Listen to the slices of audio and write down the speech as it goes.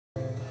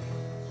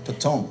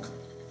Petonk.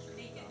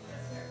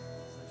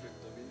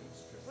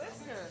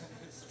 Whisker.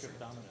 Strip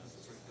dominoes.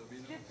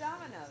 Strip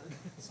dominoes.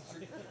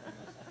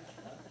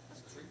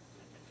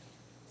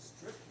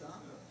 Strip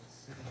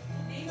dominoes.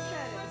 He said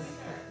it.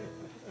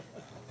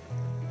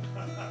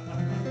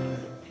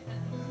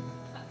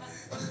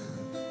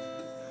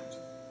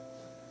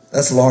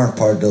 That's Lauren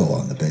Pardo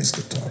on the bass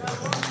guitar.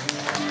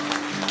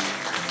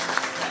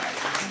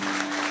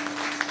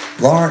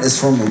 Lauren is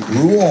from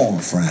Rouen,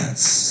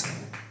 France.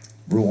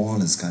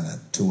 Rouen is kind of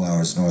 2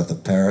 hours north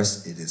of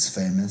Paris. It is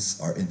famous,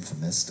 or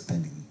infamous,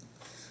 depending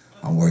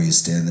on where you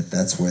stand.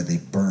 That's where they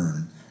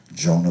burn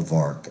Joan of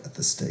Arc at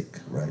the stake,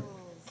 right?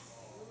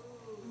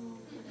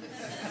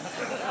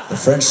 The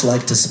French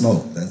like to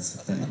smoke, that's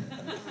the thing.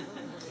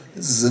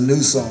 This is a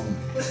new song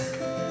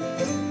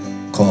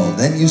called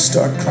Then You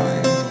Start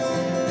Crying.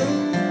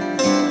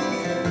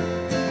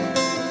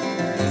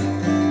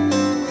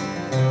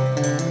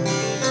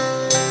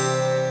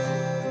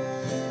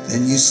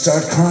 Then you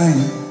start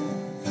crying,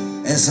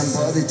 and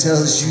somebody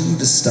tells you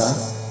to stop.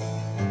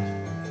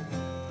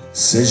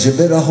 Says you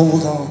better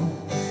hold on,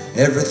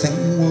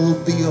 everything will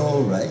be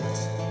alright.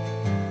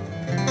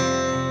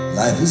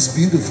 Life is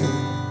beautiful,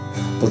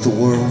 but the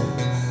world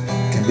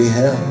can be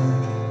hell.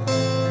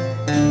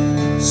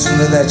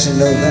 Sooner that you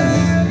know that,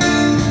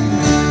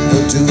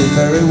 you'll do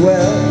very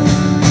well.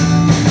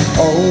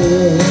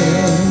 Oh,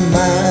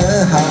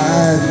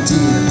 my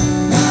dear,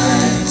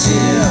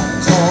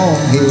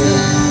 come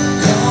here.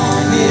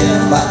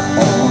 My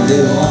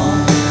only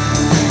one.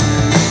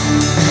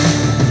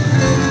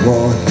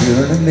 Well,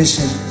 you're on a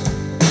mission,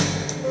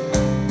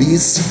 be it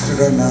secret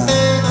or not.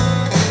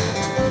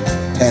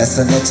 Past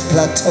the next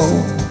plateau,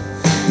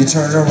 you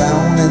turn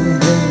around and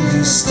then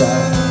you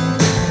stop.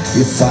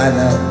 You find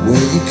out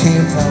where you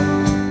came from,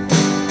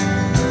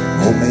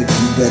 or maybe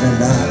you better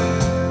not.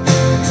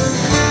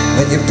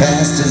 When your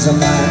past is a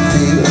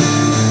minefield,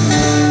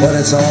 but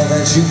it's all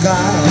that you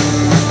got.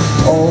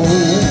 Oh,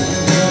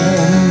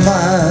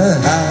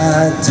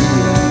 my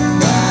dear,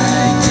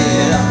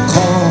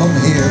 come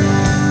here,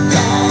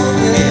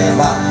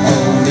 my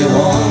only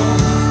one.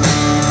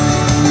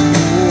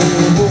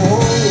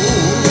 Oh,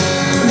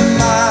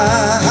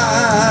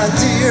 my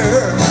dear,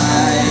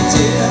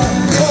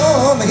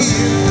 come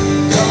here,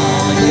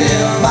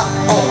 my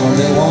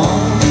only one.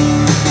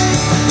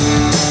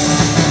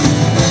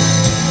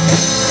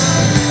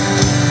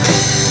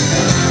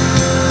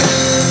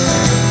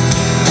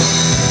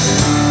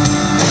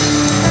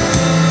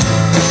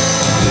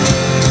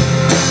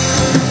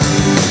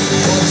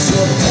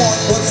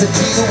 What's the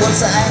deal? What's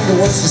the angle?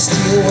 What's the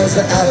steel? Where's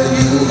the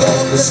avenue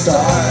of the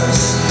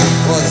stars?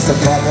 What's the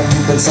problem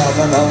you've been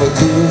solving? Are we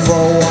cool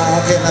for a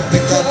while? Can I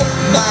pick up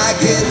my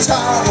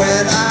guitar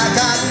when I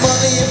got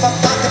money in my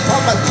pocket?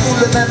 Pop my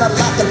cooler and I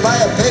lock it by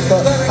a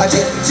paper. I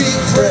get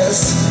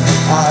depressed.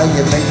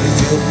 You make me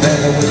feel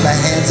better with my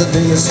hands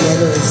under your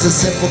sweater. It's the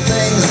simple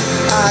things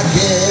I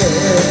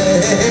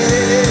get.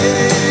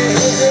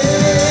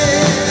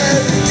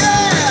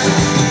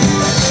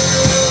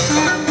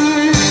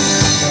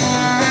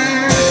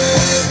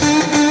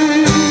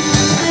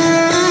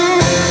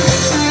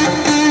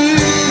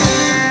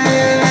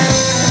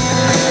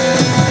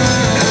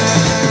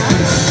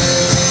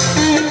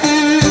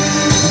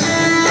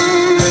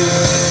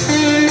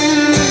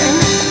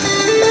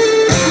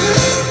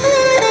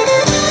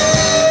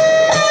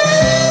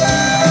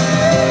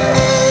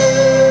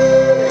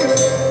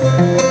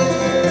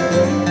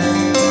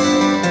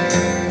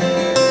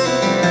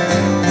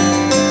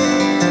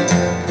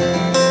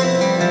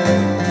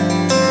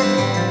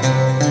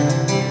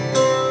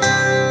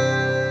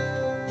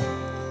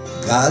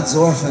 God's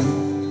orphan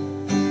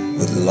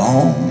with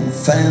long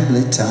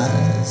family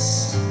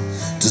ties,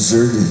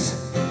 deserted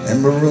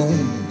and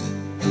marooned,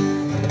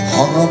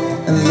 hung up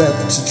and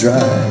left to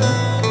dry.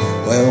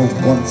 Well,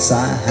 once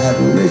I had a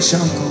rich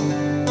uncle,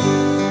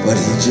 but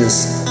he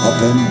just up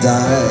and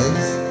died.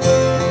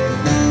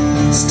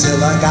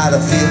 Still I got a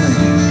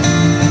feeling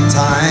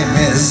time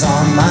is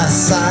on my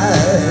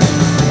side.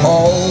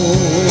 Oh,